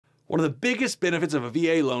One of the biggest benefits of a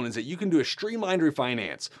VA loan is that you can do a streamlined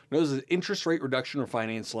refinance, known as an interest rate reduction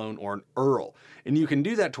refinance loan, or an IRRL. And you can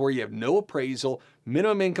do that to where you have no appraisal,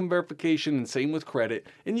 minimum income verification, and same with credit,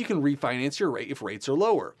 and you can refinance your rate if rates are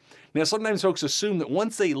lower. Now, sometimes folks assume that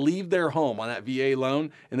once they leave their home on that VA loan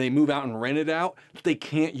and they move out and rent it out, that they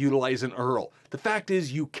can't utilize an IRRL. The fact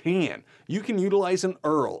is you can. You can utilize an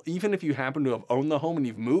IRRL even if you happen to have owned the home and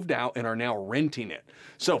you've moved out and are now renting it.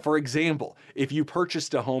 So for example, if you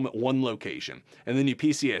purchased a home at one location and then you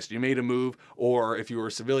PCS'd, you made a move, or if you were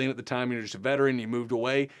a civilian at the time and you're just a veteran, you moved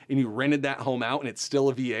away and you rented that home out and it's still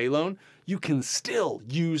a VA loan, you can still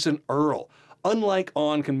use an IRRL. Unlike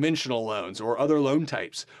on conventional loans or other loan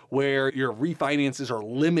types where your refinances are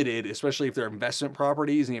limited, especially if they're investment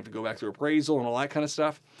properties and you have to go back through appraisal and all that kind of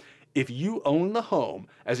stuff, if you own the home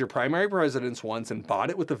as your primary residence once and bought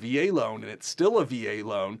it with a VA loan and it's still a VA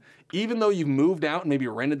loan, even though you've moved out and maybe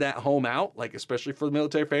rented that home out, like especially for the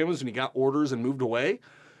military families when you got orders and moved away,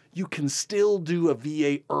 you can still do a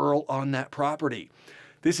VA IRRL on that property.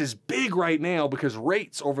 This is big right now because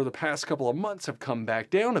rates over the past couple of months have come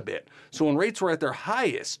back down a bit. So when rates were at their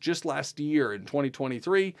highest just last year in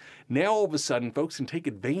 2023, now all of a sudden folks can take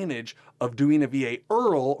advantage of doing a VA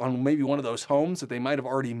IRRL on maybe one of those homes that they might have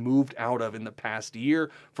already moved out of in the past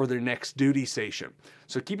year for their next duty station.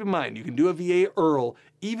 So keep in mind, you can do a VA IRRL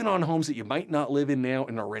even on homes that you might not live in now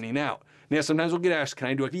and are renting out. Now, sometimes we'll get asked, can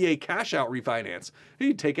I do a VA cash out refinance?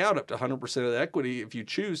 You take out up to 100% of the equity if you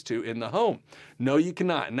choose to in the home. No, you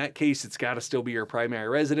cannot. In that case, it's got to still be your primary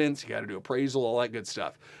residence. You got to do appraisal, all that good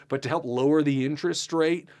stuff. But to help lower the interest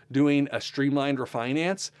rate, doing a streamlined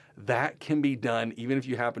refinance, that can be done even if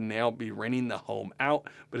you happen to now be renting the home out.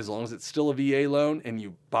 But as long as it's still a VA loan and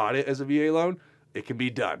you bought it as a VA loan, it can be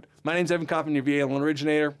done. My name's Evan Kaufman, your VA loan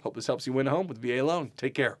originator. Hope this helps you win a home with VA loan.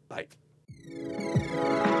 Take care. Bye.